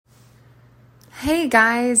Hey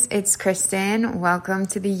guys, it's Kristen. Welcome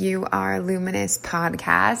to the You Are Luminous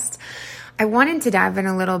podcast. I wanted to dive in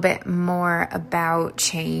a little bit more about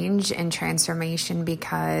change and transformation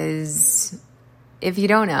because if you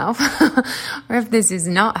don't know, or if this is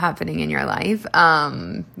not happening in your life,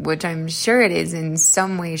 which I'm sure it is in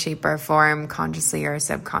some way, shape, or form, consciously or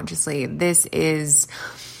subconsciously, this is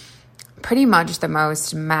pretty much the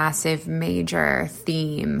most massive, major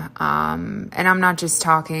theme. And I'm not just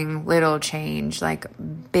talking little change, like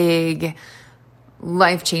big,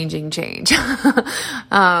 life-changing change.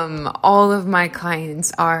 All of my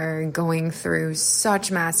clients are going through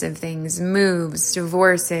such massive things: moves,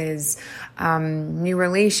 divorces, new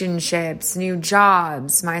relationships, new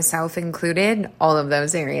jobs, myself included, all of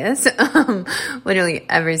those areas, literally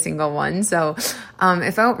every single one. So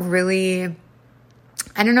it felt really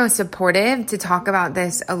supportive to talk about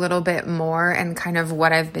this a little bit more and kind of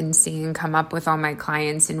what I've been seeing come up with all my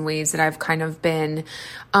clients in ways that I've kind of been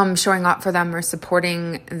showing up for them or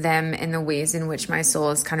supporting them in the ways in which my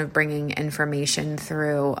soul is kind of bringing information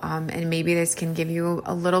through. And maybe this can give you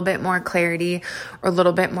a little bit more clarity or a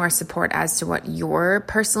little bit more support as to what you're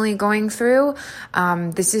personally going through.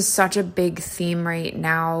 This is such a big theme right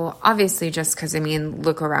now, obviously, just because,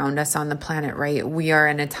 look around us on the planet, right? We are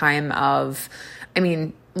in a time of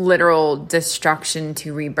literal destruction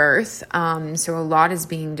to rebirth. So a lot is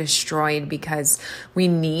being destroyed because we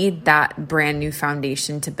need that brand new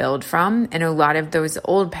foundation to build from. And a lot of those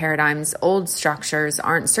old paradigms, old structures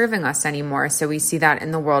aren't serving us anymore. So we see that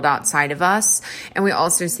in the world outside of us. And we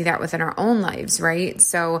also see that within our own lives, right?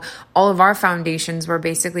 So all of our foundations were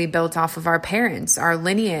basically built off of our parents, our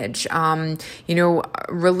lineage,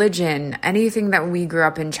 religion, anything that we grew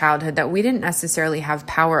up in childhood that we didn't necessarily have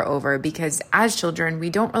power over, because as children, we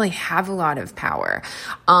don't really have a lot of power.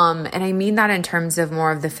 And I mean that in terms of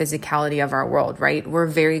more of the physicality of our world, right? We're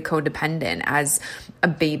very codependent as a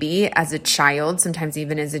baby, as a child, sometimes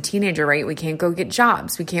even as a teenager, right? We can't go get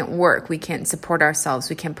jobs. We can't work. We can't support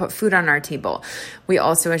ourselves. We can't put food on our table. We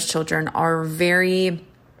also, as children, are very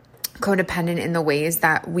codependent in the ways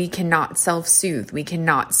that we cannot self-soothe. We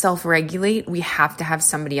cannot self-regulate. We have to have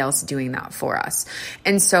somebody else doing that for us.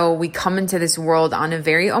 And so we come into this world on a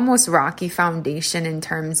very almost rocky foundation in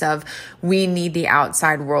terms of we need the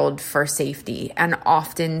outside world for safety. And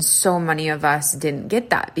often so many of us didn't get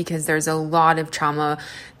that because there's a lot of trauma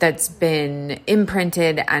that's been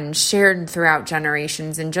imprinted and shared throughout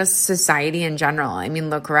generations and just society in general.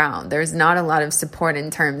 Look around. There's not a lot of support in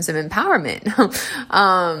terms of empowerment.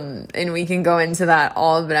 And we can go into that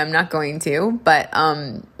all, but I'm not going to. But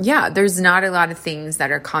there's not a lot of things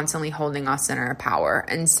that are constantly holding us in our power.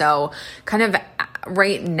 And so kind of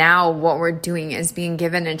right now, what we're doing is being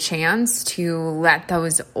given a chance to let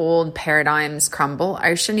those old paradigms crumble.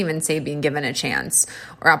 I shouldn't even say being given a chance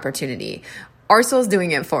or opportunity. Our soul's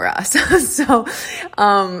doing it for us. So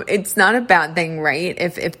it's not a bad thing, right?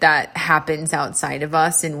 If that happens outside of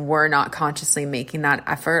us and we're not consciously making that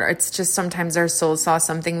effort. It's just sometimes our soul saw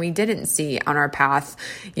something we didn't see on our path,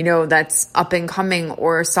 that's up and coming,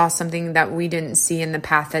 or saw something that we didn't see in the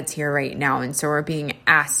path that's here right now. And so we're being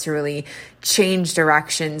asked to really change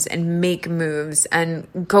directions and make moves and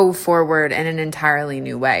go forward in an entirely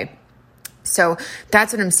new way. So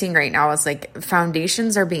that's what I'm seeing right now is like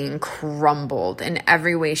foundations are being crumbled in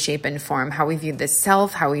every way, shape, and form. How we viewed the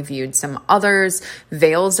self, how we viewed some others,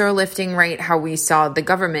 veils are lifting, right? How we saw the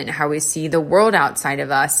government, how we see the world outside of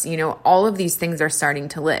us, all of these things are starting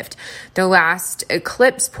to lift. The last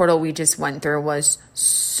eclipse portal we just went through was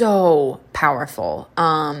so powerful.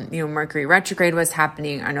 Mercury retrograde was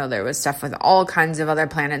happening. I know there was stuff with all kinds of other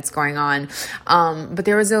planets going on. But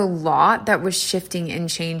there was a lot that was shifting and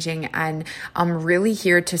changing, and I'm really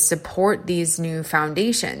here to support these new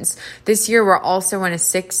foundations. This year, we're also in a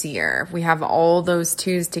 6 year. We have all those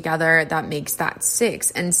twos together. That makes that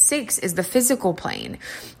 6. And 6 is the physical plane.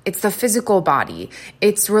 It's the physical body.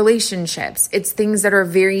 It's relationships. It's things that are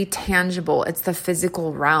very tangible. It's the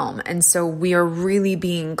physical realm. And so we are really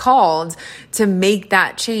being called to make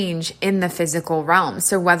that change in the physical realm.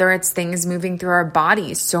 So whether it's things moving through our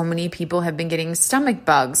bodies, so many people have been getting stomach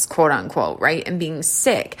bugs, quote unquote, right? And being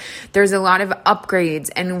sick. There's a lot of upgrades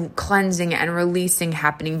and cleansing and releasing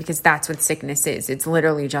happening because that's what sickness is. It's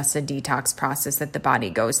literally just a detox process that the body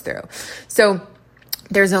goes through. So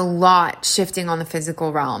there's a lot shifting on the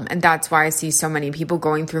physical realm. And that's why I see so many people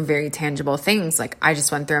going through very tangible things. Like, I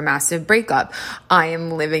just went through a massive breakup. I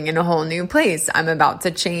am living in a whole new place. I'm about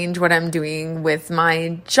to change what I'm doing with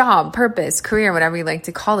my job, purpose, career, whatever you like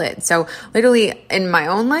to call it. So literally in my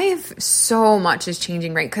own life, so much is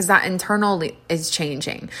changing, right? Because that internal is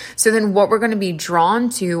changing. So then what we're going to be drawn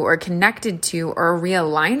to or connected to or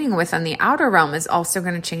realigning with on the outer realm is also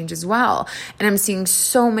going to change as well. And I'm seeing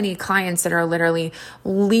so many clients that are literally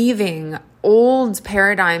leaving old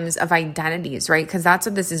paradigms of identities, right? Because that's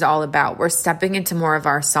what this is all about. We're stepping into more of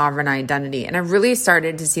our sovereign identity. And I really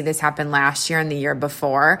started to see this happen last year and the year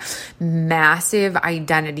before. Massive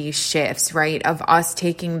identity shifts, right? Of us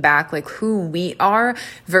taking back like who we are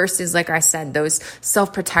versus, like I said, those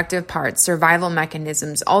self-protective parts, survival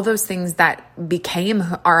mechanisms, all those things that became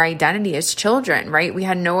our identity as children, right? We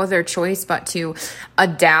had no other choice but to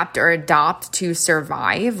adapt or adopt to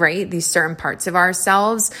survive, right? These certain parts of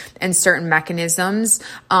ourselves and certain mechanisms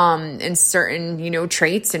and certain,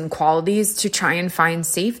 traits and qualities to try and find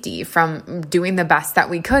safety from doing the best that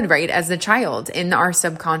we could, right, as a child in our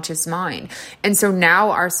subconscious mind. And so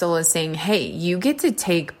now our soul is saying, hey, you get to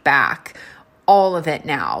take back all of it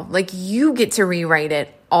now. Like, you get to rewrite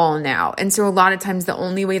it all now. And so a lot of times the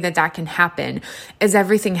only way that can happen is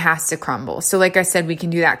everything has to crumble. So like I said, we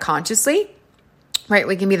can do that consciously. Right?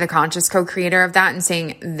 We can be the conscious co-creator of that and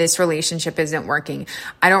saying, this relationship isn't working.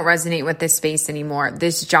 I don't resonate with this space anymore.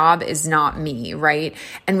 This job is not me, right?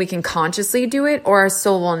 And we can consciously do it, or our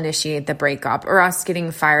soul will initiate the breakup or us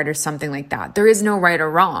getting fired or something like that. There is no right or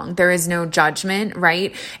wrong. There is no judgment,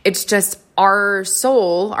 right? It's just our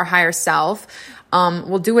soul, our higher self,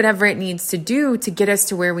 will do whatever it needs to do to get us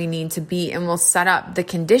to where we need to be, and we'll set up the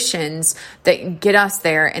conditions that get us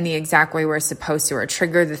there in the exact way we're supposed to, or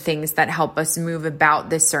trigger the things that help us move about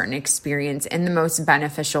this certain experience in the most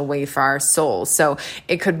beneficial way for our soul. So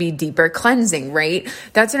it could be deeper cleansing, right?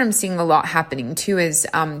 That's what I'm seeing a lot happening too, is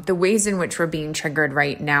the ways in which we're being triggered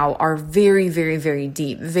right now are very, very, very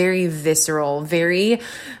deep, very visceral, very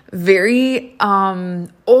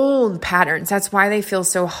old patterns. That's why they feel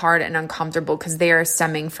so hard and uncomfortable, because they are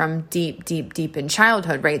stemming from deep, deep, deep in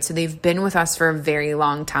childhood, right? So they've been with us for a very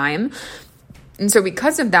long time. And so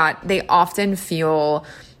because of that, they often feel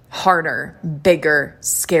harder, bigger,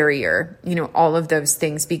 scarier, all of those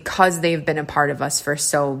things, because they've been a part of us for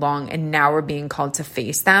so long. And now we're being called to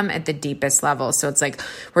face them at the deepest level. So it's like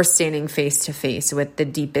we're standing face to face with the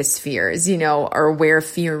deepest fears, or where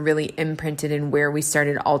fear really imprinted and where we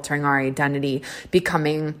started altering our identity,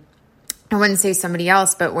 becoming, I wouldn't say somebody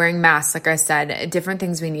else, but wearing masks, like I said, different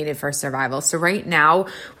things we needed for survival. So right now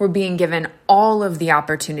we're being given all of the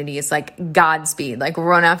opportunities, like Godspeed, like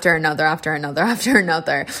one after another,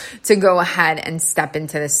 to go ahead and step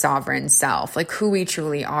into the sovereign self, like who we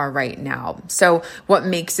truly are right now. So what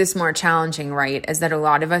makes this more challenging, right, is that a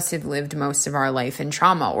lot of us have lived most of our life in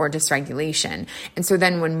trauma or dysregulation. And so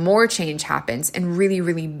then when more change happens, and really,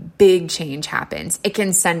 really big change happens, it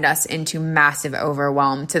can send us into massive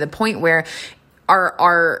overwhelm, to the point where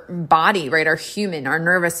our body, right, our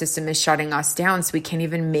nervous system is shutting us down. So we can't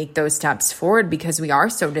even make those steps forward because we are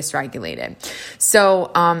so dysregulated.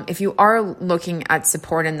 So if you are looking at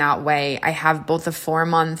support in that way, I have both a 4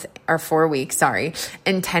 week,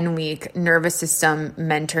 and 10-week nervous system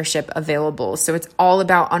mentorship available. So it's all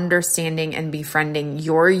about understanding and befriending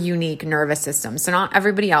your unique nervous system. So not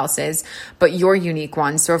everybody else's, but your unique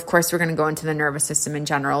one. So of course, we're going to go into the nervous system in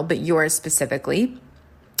general, but yours specifically,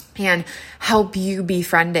 and help you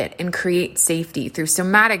befriend it and create safety through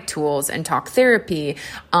somatic tools and talk therapy,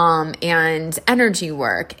 and energy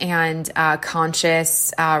work and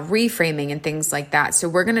conscious reframing and things like that. So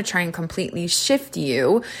we're going to try and completely shift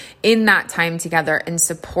you in that time together and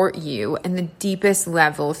support you in the deepest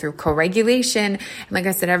level through co-regulation. And like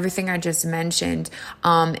I said, everything I just mentioned,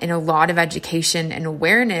 and a lot of education and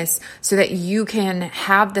awareness, so that you can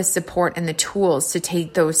have the support and the tools to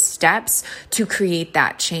take those steps to create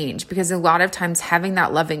that change. Because a lot of times having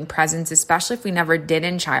that loving presence, especially if we never did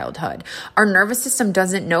in childhood, our nervous system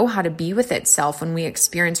doesn't know how to be with itself when we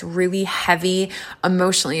experience really heavy,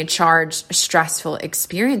 emotionally charged, stressful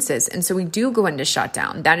experiences. And so we do go into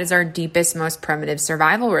shutdown. That is our deepest, most primitive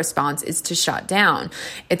survival response, is to shut down.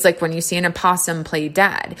 It's like when you see an opossum play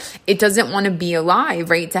dead. It doesn't want to be alive,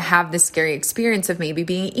 right? To have the scary experience of maybe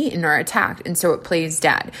being eaten or attacked. And so it plays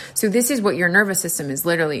dead. So this is what your nervous system is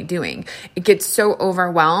literally doing. It gets so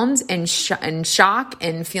overwhelmed and shock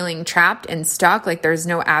and feeling trapped and stuck, like there's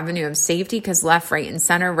no avenue of safety, because left, right, and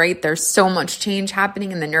center, right, there's so much change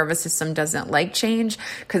happening, and the nervous system doesn't like change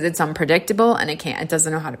because it's unpredictable, and it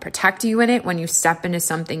doesn't know how to protect you in it when you step into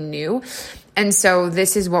something new. And so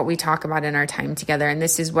this is what we talk about in our time together. And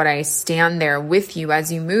this is what I stand there with you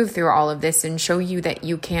as you move through all of this and show you that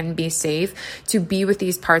you can be safe to be with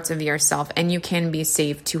these parts of yourself, and you can be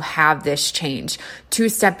safe to have this change, to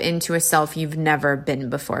step into a self you've never been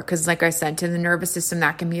before. Because like I said, to the nervous system,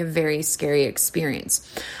 that can be a very scary experience.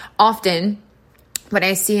 Often, what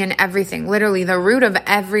I see in everything, literally the root of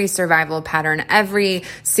every survival pattern, every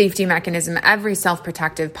safety mechanism, every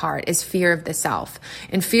self-protective part is fear of the self.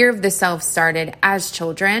 And fear of the self started as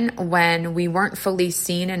children when we weren't fully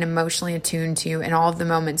seen and emotionally attuned to in all of the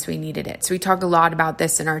moments we needed it. So we talk a lot about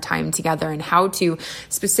this in our time together and how to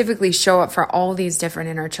specifically show up for all these different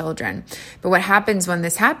inner children. But what happens when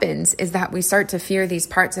this happens is that we start to fear these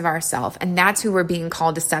parts of ourself. And that's who we're being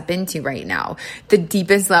called to step into right now. The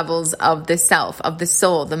deepest levels of the self, of the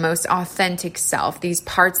soul, the most authentic self, these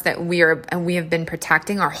parts that we have been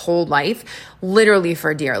protecting our whole life, literally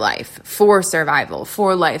for dear life, for survival,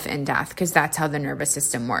 for life and death, because that's how the nervous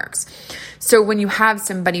system works. So when you have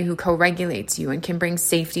somebody who co-regulates you and can bring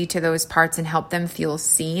safety to those parts and help them feel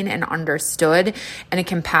seen and understood and a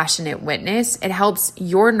compassionate witness, it helps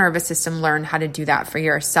your nervous system learn how to do that for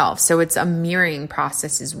yourself. So it's a mirroring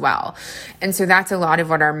process as well. And so that's a lot of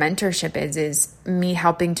what our mentorship is me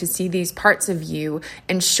helping to see these parts of you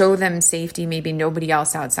and show them safety maybe nobody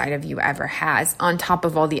else outside of you ever has, on top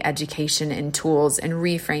of all the education and tools and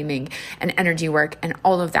reframing and energy work and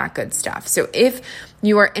all of that good stuff. So if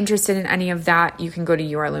you are interested in any of that, you can go to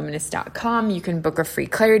youareluminous.com. You can book a free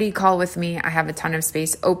clarity call with me. I have a ton of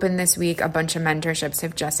space open this week. A bunch of mentorships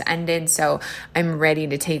have just ended, so I'm ready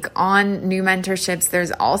to take on new mentorships.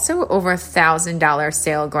 There's also over $1,000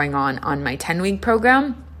 sale going on my 10-week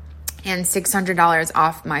program, and $600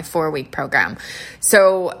 off my 4-week program.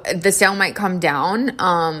 So the sale might come down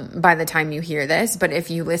by the time you hear this, but if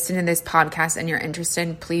you listen to this podcast and you're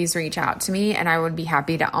interested, please reach out to me and I would be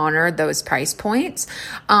happy to honor those price points.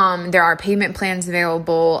 There are payment plans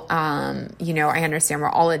available. I understand we're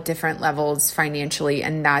all at different levels financially,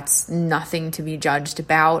 and that's nothing to be judged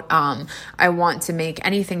about. I want to make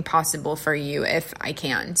anything possible for you if I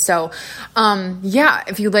can. So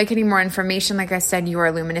if you'd like any more information, like I said,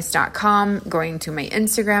 youareluminous.com, going to my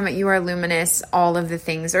Instagram at youareluminous, all of the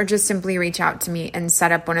things, or just simply reach out to me and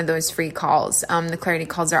set up one of those free calls. The clarity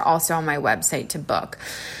calls are also on my website to book.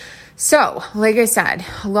 So, like I said,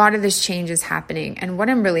 a lot of this change is happening, and what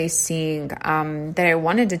I'm really seeing that I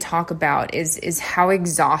wanted to talk about is how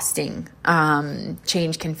exhausting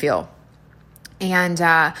change can feel,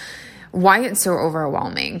 and why it's so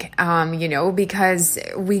overwhelming, because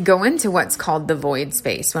we go into what's called the void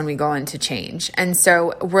space when we go into change. And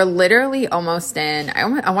so we're literally almost in,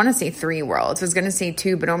 I want to say 3 worlds. I was going to say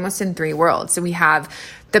 2, but almost in 3 worlds. So we have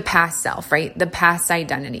the past self, right? The past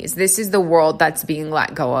identities. This is the world that's being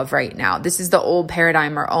let go of right now. This is the old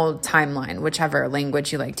paradigm or old timeline, whichever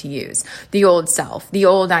language you like to use. The old self, the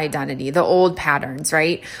old identity, the old patterns,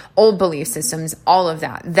 right? Old belief systems, all of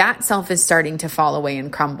that. That self is starting to fall away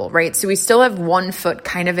and crumble, right? So we still have one foot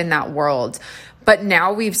kind of in that world, but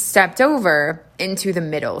now we've stepped over into the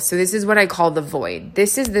middle. So this is what I call the void.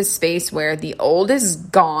 This is the space where the old is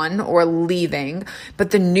gone or leaving, but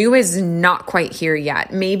the new is not quite here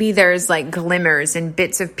yet. Maybe there's like glimmers and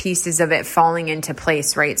bits of pieces of it falling into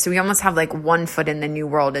place, right? So we almost have like one foot in the new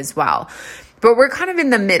world as well. But we're kind of in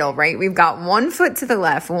the middle, right? We've got one foot to the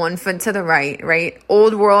left, one foot to the right, right?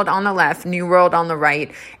 Old world on the left, new world on the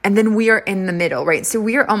right. And then we are in the middle, right? So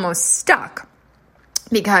we are almost stuck.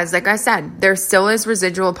 Because like I said, there still is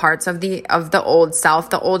residual parts of the old self,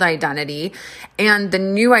 the old identity, and the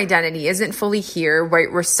new identity isn't fully here,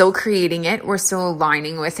 right? We're still creating it. We're still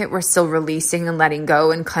aligning with it. We're still releasing and letting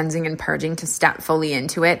go and cleansing and purging to step fully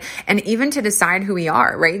into it. And even to decide who we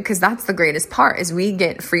are, right? Because that's the greatest part is we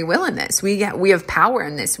get free will in this. We have power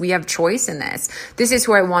in this. We have choice in this. This is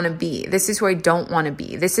who I want to be. This is who I don't want to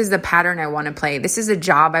be. This is the pattern I want to play. This is a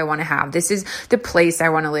job I want to have. This is the place I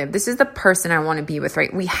want to live. This is the person I want to be with, right?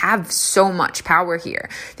 We have so much power here.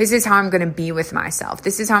 This is how I'm going to be with myself.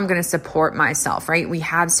 This is how I'm going to support myself, right? We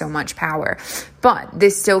have so much power, but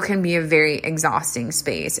this still can be a very exhausting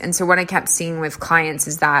space. And so what I kept seeing with clients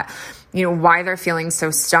is that, why they're feeling so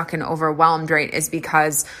stuck and overwhelmed, right, is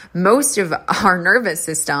because most of our nervous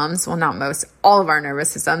systems, well, not most, all of our nervous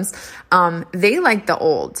systems, they like the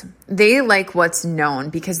old. They like what's known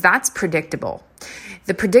because that's predictable.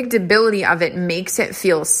 The predictability of it makes it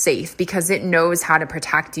feel safe because it knows how to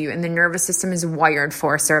protect you, and the nervous system is wired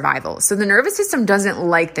for survival. So the nervous system doesn't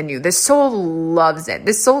like the new. The soul loves it.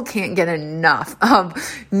 The soul can't get enough of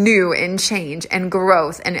new and change and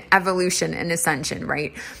growth and evolution and ascension,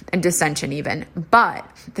 right? And dissension even. But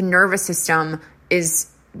the nervous system is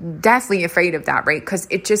deathly afraid of that, right? Because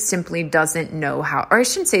it just simply doesn't know how, or I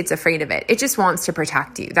shouldn't say it's afraid of it. It just wants to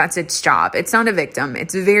protect you. That's its job. It's not a victim.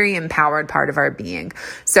 It's a very empowered part of our being.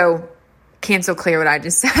 So cancel clear what I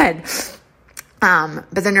just said.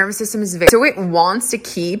 But the nervous system is so it wants to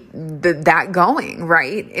keep that going,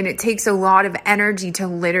 right? And it takes a lot of energy to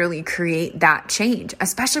literally create that change,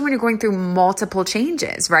 especially when you're going through multiple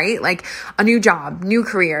changes, right? Like a new job, new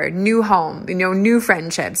career, new home, new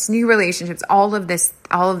friendships, new relationships, all of this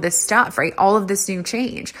stuff, right? All of this new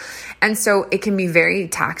change. And so it can be very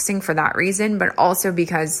taxing for that reason, but also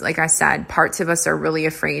because, like I said, parts of us are really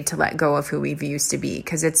afraid to let go of who we've used to be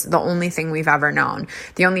because it's the only thing we've ever known,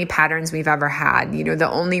 the only patterns we've ever had, the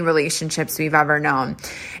only relationships we've ever known.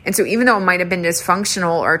 And so even though it might have been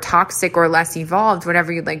dysfunctional or toxic or less evolved,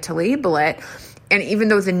 whatever you'd like to label it, and even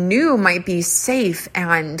though the new might be safe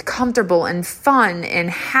and comfortable and fun and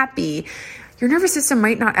happy, your nervous system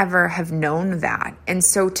might not ever have known that. And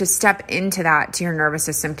so to step into that to your nervous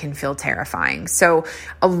system can feel terrifying. So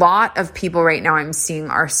a lot of people right now I'm seeing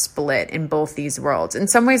are split in both these worlds. In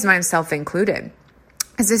some ways, myself included.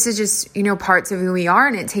 Because this is just, parts of who we are,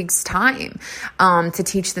 and it takes time to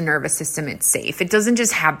teach the nervous system it's safe. It doesn't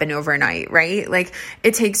just happen overnight, right? Like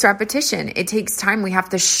it takes repetition. It takes time. We have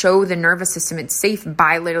to show the nervous system it's safe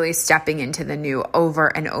by literally stepping into the new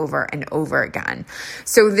over and over and over again.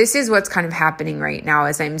 So this is what's kind of happening right now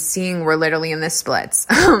as I'm seeing we're literally in the splits.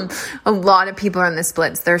 A lot of people are in the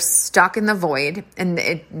splits. They're stuck in the void, and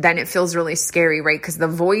then it feels really scary, right? Because the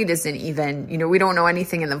void isn't even, we don't know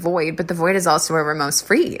anything in the void, but the void is also where we're most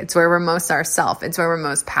free. It's where we're most ourself. It's where we're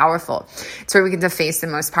most powerful. It's where we get to face the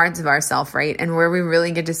most parts of ourself, right? And where we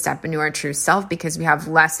really get to step into our true self because we have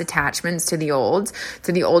less attachments to the old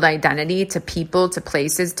identity, to people, to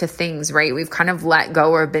places, to things, right? We've kind of let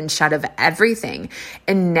go or been shed of everything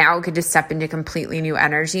and now get to step into completely new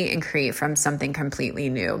energy and create from something completely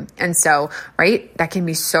new. And so, right, that can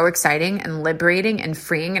be so exciting and liberating and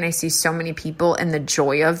freeing. And I see so many people in the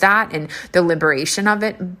joy of that and the liberation of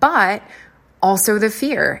it, but also the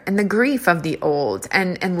fear and the grief of the old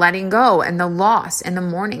and letting go and the loss and the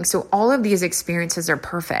mourning. So all of these experiences are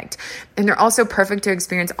perfect. And they're also perfect to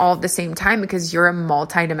experience all at the same time because you're a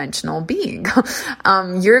multidimensional being.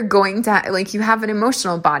 You're going to, you have an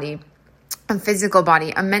emotional body, a physical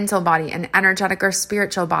body, a mental body, an energetic or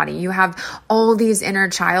spiritual body. You have all these inner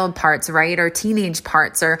child parts, right? Or teenage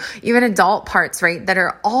parts or even adult parts, right? That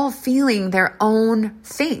are all feeling their own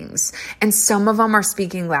things. And some of them are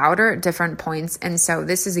speaking louder at different points. And so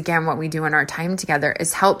this is again, what we do in our time together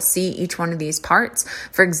is help see each one of these parts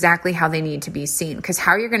for exactly how they need to be seen. Because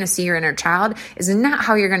how you're going to see your inner child is not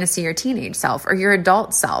how you're going to see your teenage self or your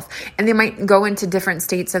adult self. And they might go into different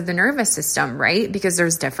states of the nervous system, right? Because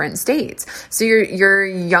there's different states. So your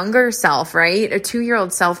younger self, right? A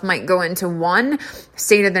 2-year-old self might go into one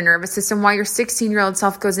state of the nervous system while your 16-year-old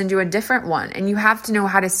self goes into a different one. And you have to know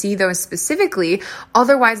how to see those specifically.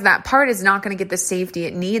 Otherwise, that part is not going to get the safety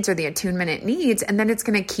it needs or the attunement it needs. And then it's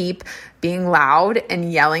going to keep being loud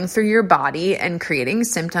and yelling through your body and creating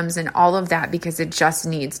symptoms and all of that because it just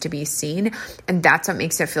needs to be seen. And that's what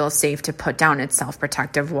makes it feel safe to put down its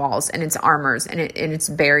self-protective walls and its armors and its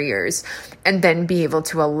barriers, and then be able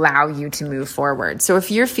to allow you to move forward. So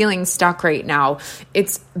if you're feeling stuck right now,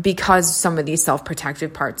 it's because some of these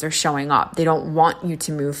self-protective parts are showing up. They don't want you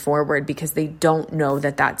to move forward because they don't know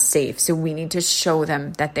that that's safe. So we need to show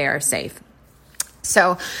them that they are safe.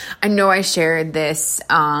 So I know I shared this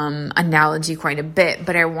analogy quite a bit,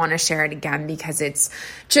 but I want to share it again because it's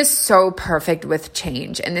just so perfect with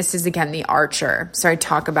change. And this is, again, the archer. So I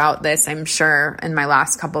talk about this, I'm sure, in my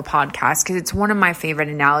last couple of podcasts because it's one of my favorite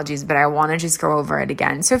analogies, but I want to just go over it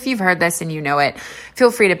again. So if you've heard this and you know it,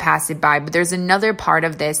 feel free to pass it by. But there's another part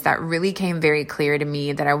of this that really came very clear to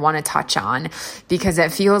me that I want to touch on because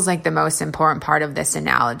it feels like the most important part of this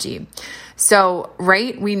analogy. So,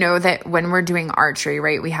 right, we know that when we're doing archery,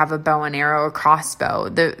 right, we have a bow and arrow, a crossbow.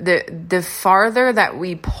 The farther that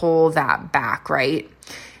we pull that back, right,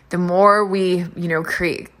 the more we,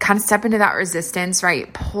 create, kind of step into that resistance,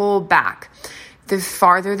 right, pull back, the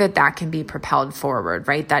farther that can be propelled forward,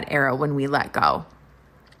 right, that arrow when we let go.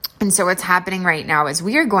 And so what's happening right now is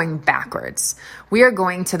we are going backwards. We are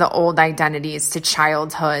going to the old identities, to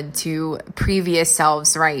childhood, to previous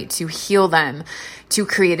selves, right? To heal them, to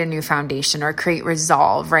create a new foundation or create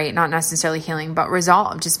resolve, right? Not necessarily healing, but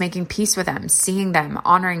resolve, just making peace with them, seeing them,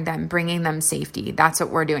 honoring them, bringing them safety. That's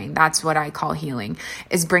what we're doing. That's what I call healing,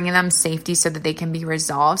 is bringing them safety so that they can be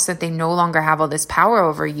resolved, so that they no longer have all this power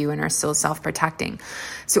over you and are still self-protecting.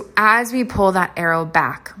 So as we pull that arrow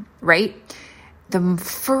back, right? The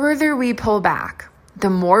further we pull back, the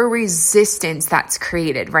more resistance that's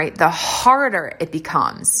created, right? The harder it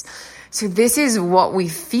becomes. So this is what we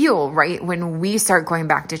feel, right? When we start going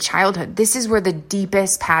back to childhood, this is where the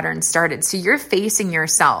deepest pattern started. So you're facing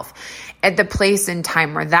yourself at the place in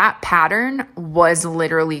time where that pattern was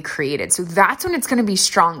literally created. So that's when it's going to be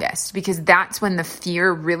strongest, because that's when the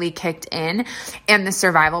fear really kicked in and the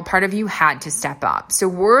survival part of you had to step up. So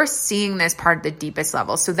we're seeing this part at the deepest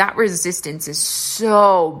level. So that resistance is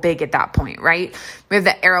so big at that point, right? We have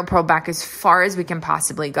the arrow pulled back as far as we can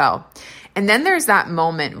possibly go. And then there's that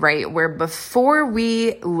moment, right, where before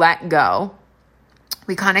we let go,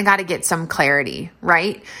 we kind of got to get some clarity,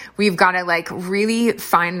 right? We've got to like really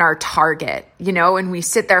find our target, and we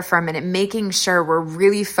sit there for a minute, making sure we're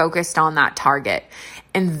really focused on that target.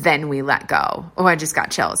 And then we let go. Oh, I just got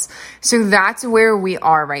chills. So that's where we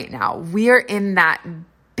are right now. We are in that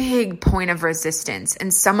big point of resistance.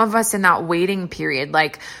 And some of us in that waiting period,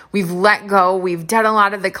 like we've let go, we've done a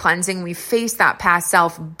lot of the cleansing, we've faced that past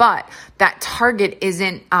self, but that target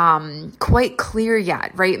isn't quite clear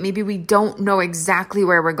yet, right? Maybe we don't know exactly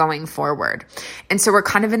where we're going forward. And so we're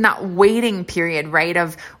kind of in that waiting period, right?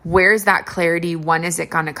 Of where's that clarity? When is it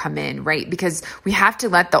going to come in, right? Because we have to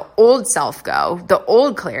let the old self go, the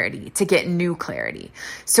old clarity, to get new clarity.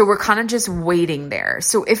 So we're kind of just waiting there.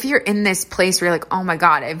 So if you're in this place where you're like, oh my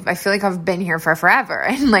God, I feel like I've been here for forever.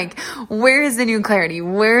 And like, where is the new clarity?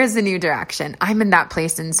 Where is the new direction? I'm in that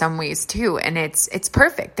place in some ways too. And it's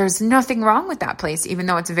perfect. There's nothing wrong with that place, even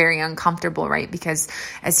though it's very uncomfortable, right? Because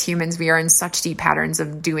as humans, we are in such deep patterns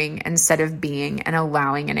of doing instead of being and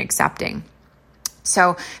allowing and accepting.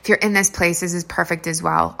 So if you're in this place, this is perfect as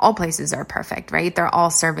well. All places are perfect, right? They're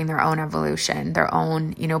all serving their own evolution, their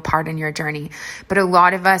own, part in your journey. But a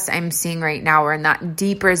lot of us I'm seeing right now, we're in that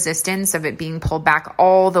deep resistance of it being pulled back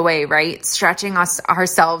all the way, right? Stretching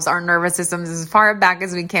ourselves, our nervous systems as far back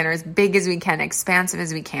as we can, or as big as we can, expansive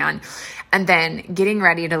as we can. And then getting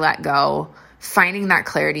ready to let go, finding that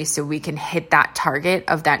clarity so we can hit that target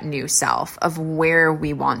of that new self, of where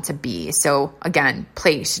we want to be. So again,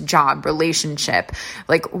 place, job, relationship,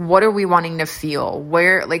 like what are we wanting to feel?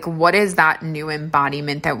 What is that new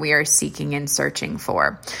embodiment that we are seeking and searching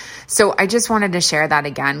for? So I just wanted to share that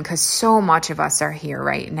again, because so much of us are here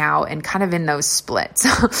right now and kind of in those splits.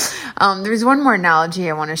 There's one more analogy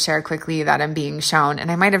I want to share quickly that I'm being shown,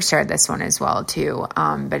 and I might have shared this one as well too,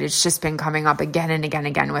 but it's just been coming up again and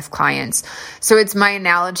again with clients. So it's my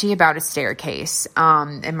analogy about a staircase,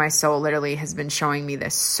 and my soul literally has been showing me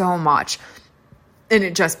this so much, and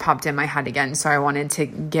it just popped in my head again. So I wanted to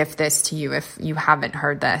gift this to you if you haven't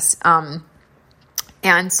heard this.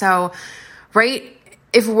 And so, right,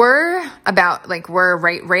 if we're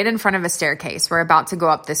right in front of a staircase, we're about to go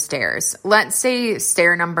up the stairs. Let's say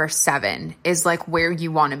stair number 7 is like where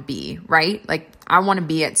you want to be, right? Like I want to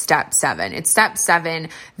be at step 7. It's step 7.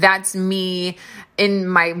 That's me in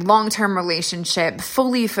my long-term relationship,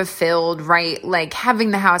 fully fulfilled, right? Like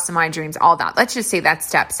having the house of my dreams, all that. Let's just say that's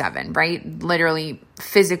step 7, right? Literally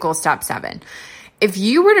physical step 7. If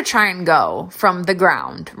you were to try and go from the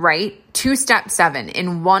ground, right, to step 7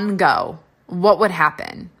 in one go, what would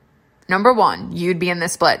happen? Number 1, you'd be in the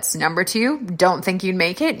splits. Number 2, don't think you'd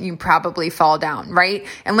make it. You probably fall down, right?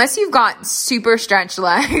 Unless you've got super stretched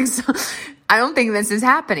legs, I don't think this is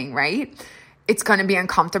happening, right? It's going to be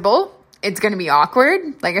uncomfortable. It's going to be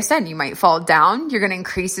awkward. Like I said, you might fall down. You're going to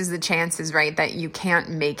increases the chances, right, that you can't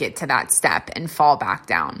make it to that step and fall back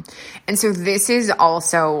down. And so this is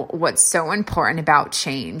also what's so important about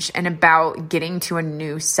change and about getting to a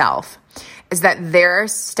new self, is that there are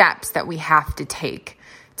steps that we have to take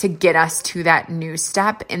to get us to that new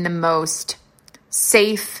step in the most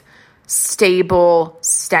safe, stable,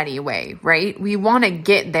 steady way, right? We want to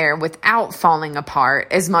get there without falling apart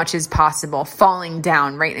as much as possible. Falling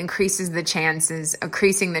down, right, increasing the chances,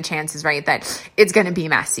 right, that it's going to be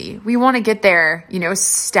messy. We want to get there,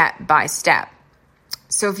 step by step.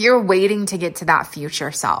 So if you're waiting to get to that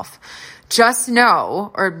future self, just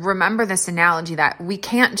know, or remember this analogy, that we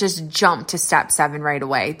can't just jump to step 7 right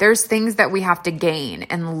away. There's things that we have to gain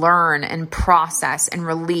and learn and process and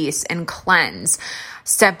release and cleanse.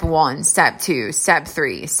 Step 1, step 2, step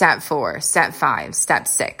 3, step 4, step 5, step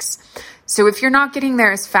 6. So if you're not getting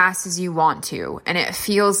there as fast as you want to, and it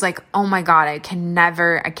feels like, oh my God, I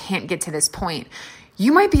can't get to this point,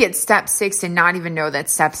 you might be at step 6 and not even know that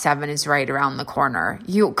step 7 is right around the corner.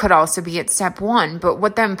 You could also be at step 1. But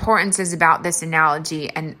what the importance is about this analogy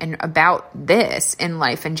and about this in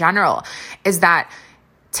life in general is that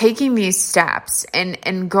taking these steps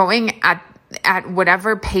and going at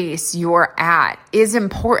whatever pace you're at is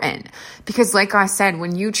important. Because like I said,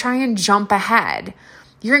 when you try and jump ahead,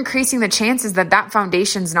 you're increasing the chances that that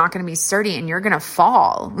foundation is not going to be sturdy and you're going to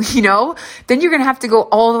fall, then you're going to have to go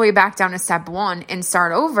all the way back down to step one and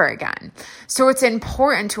start over again. So it's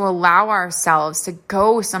important to allow ourselves to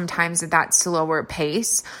go sometimes at that slower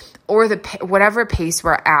pace, or whatever pace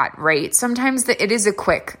we're at, right? Sometimes it is a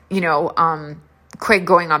quick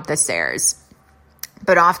going up the stairs.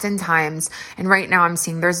 But oftentimes, and right now I'm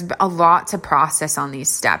seeing there's a lot to process on these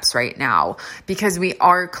steps right now, because we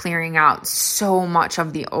are clearing out so much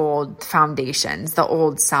of the old foundations, the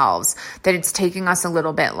old selves, that it's taking us a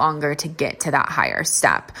little bit longer to get to that higher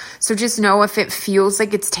step. So just know, if it feels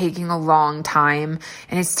like it's taking a long time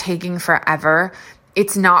and it's taking forever,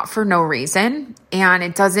 it's not for no reason. And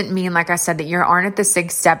it doesn't mean, like I said, that you aren't at the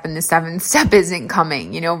 6th step and the 7th step isn't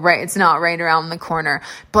coming, right? It's not right around the corner,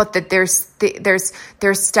 but that there's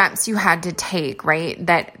steps you had to take, right?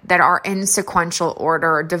 That are in sequential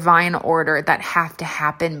order or divine order that have to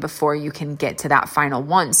happen before you can get to that final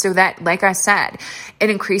one. So that, like I said, it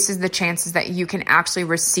increases the chances that you can actually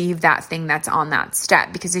receive that thing that's on that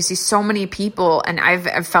step. Because I see so many people, and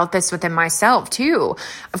I've felt this within myself too,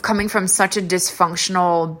 of coming from such a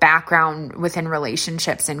dysfunctional background within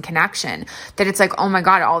relationships and connection, that it's like, oh my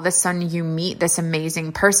God, all of a sudden you meet this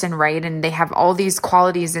amazing person, right? And they have all these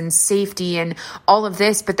qualities and safety and all of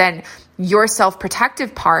this, but then your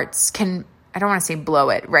self-protective parts can, I don't want to say blow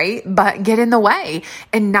it, right? But get in the way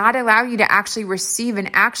and not allow you to actually receive and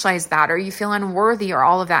actualize that, or you feel unworthy or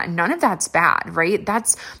all of that. None of that's bad, right?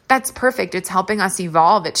 That's perfect. It's helping us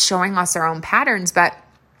evolve. It's showing us our own patterns. But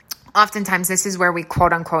oftentimes this is where we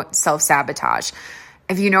quote unquote self-sabotage.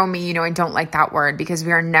 If you know me, I don't like that word, because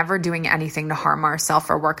we are never doing anything to harm ourselves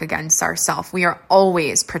or work against ourselves. We are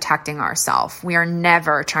always protecting ourselves. We are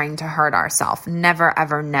never trying to hurt ourselves. Never,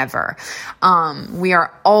 ever, never. We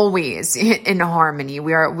are always in harmony.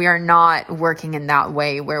 We are not working in that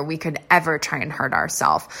way where we could ever try and hurt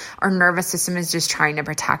ourselves. Our nervous system is just trying to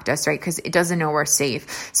protect us, right? Because it doesn't know we're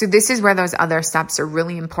safe. So this is where those other steps are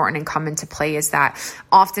really important and come into play, is that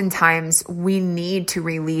oftentimes we need to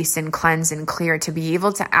release and cleanse and clear to be able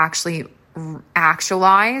to actually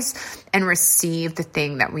actualize and receive the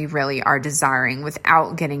thing that we really are desiring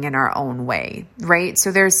without getting in our own way, right?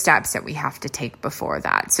 So there's steps that we have to take before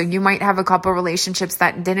that. So you might have a couple relationships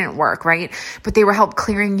that didn't work, right? But they were help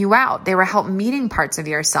clearing you out. They were help meeting parts of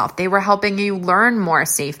yourself. They were helping you learn more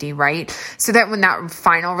safety, right? So that when that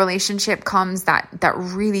final relationship comes, that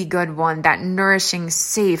really good one, that nourishing,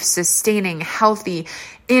 safe, sustaining, healthy,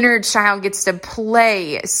 inner child gets to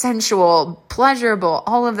play, sensual, pleasurable,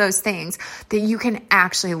 all of those things, that you can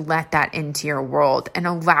actually let that into your world and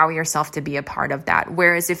allow yourself to be a part of that.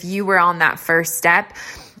 Whereas if you were on that first step,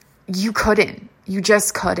 you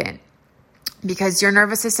just couldn't. Because your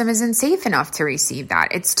nervous system isn't safe enough to receive that.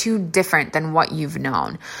 It's too different than what you've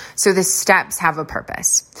known. So the steps have a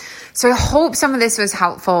purpose. So I hope some of this was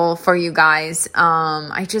helpful for you guys.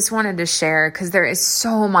 I just wanted to share, because there is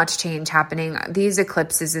so much change happening. These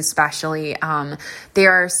eclipses especially, they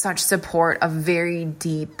are such support of very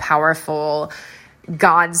deep, powerful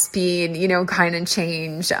Godspeed, kind of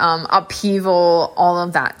change, upheaval, all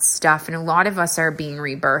of that stuff. And a lot of us are being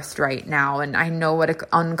rebirthed right now. And I know what an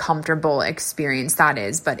uncomfortable experience that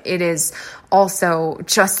is, but it is also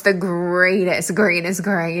just the greatest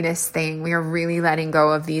thing. We are really letting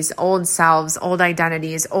go of these old selves, old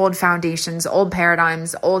identities, old foundations, old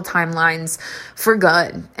paradigms, old timelines for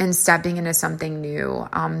good, and stepping into something new.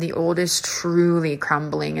 The old is truly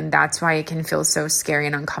crumbling, and that's why it can feel so scary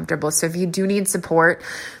and uncomfortable. So if you do need support,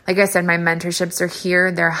 like I said, my mentorships are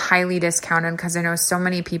here. They're highly discounted because I know so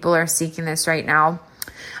many people are seeking this right now.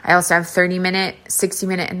 I also have 30-minute,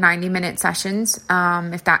 60-minute, and 90-minute sessions,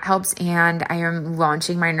 if that helps. And I am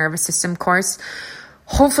launching my nervous system course,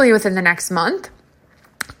 hopefully within the next month,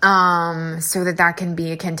 so that can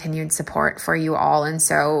be a continued support for you all. And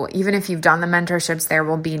so even if you've done the mentorships, there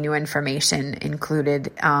will be new information included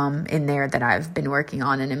in there that I've been working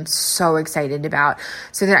on and I'm so excited about,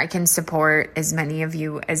 so that I can support as many of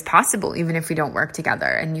you as possible, even if we don't work together,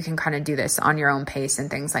 and you can kind of do this on your own pace and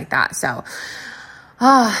things like that. So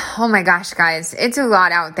oh my gosh, guys, it's a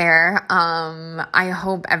lot out there. I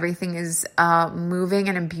hope everything is moving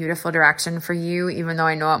in a beautiful direction for you, even though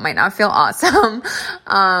I know it might not feel awesome.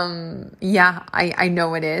 I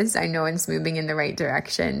know it is. I know it's moving in the right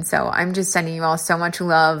direction. So I'm just sending you all so much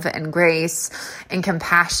love and grace and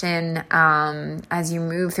compassion as you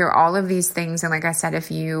move through all of these things. And like I said, if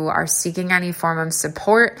you are seeking any form of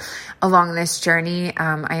support along this journey,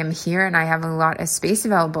 I am here, and I have a lot of space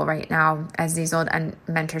available right now as these old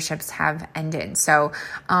mentorships have ended. So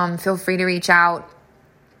feel free to reach out,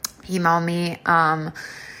 email me.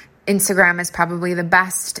 Instagram is probably the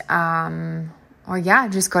best Or yeah,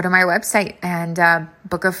 just go to my website and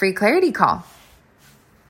book a free clarity call.